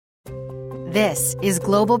This is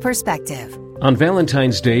Global Perspective. On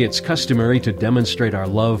Valentine's Day, it's customary to demonstrate our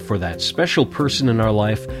love for that special person in our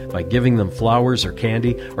life by giving them flowers or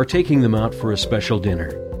candy or taking them out for a special dinner.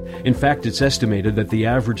 In fact, it's estimated that the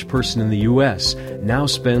average person in the U.S. now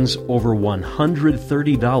spends over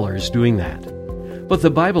 $130 doing that. But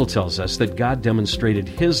the Bible tells us that God demonstrated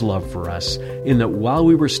His love for us in that while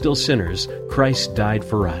we were still sinners, Christ died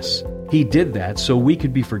for us. He did that so we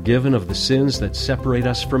could be forgiven of the sins that separate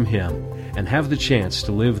us from Him and have the chance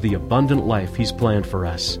to live the abundant life He's planned for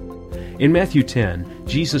us. In Matthew 10,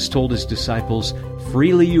 Jesus told His disciples,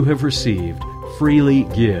 "Freely you have received, freely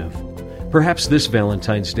give." Perhaps this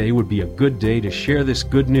Valentine's Day would be a good day to share this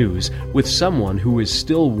good news with someone who is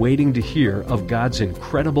still waiting to hear of God's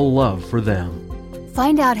incredible love for them.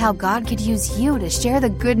 Find out how God could use you to share the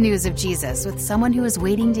good news of Jesus with someone who is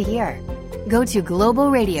waiting to hear. Go to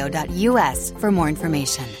globalradio.us for more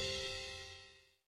information.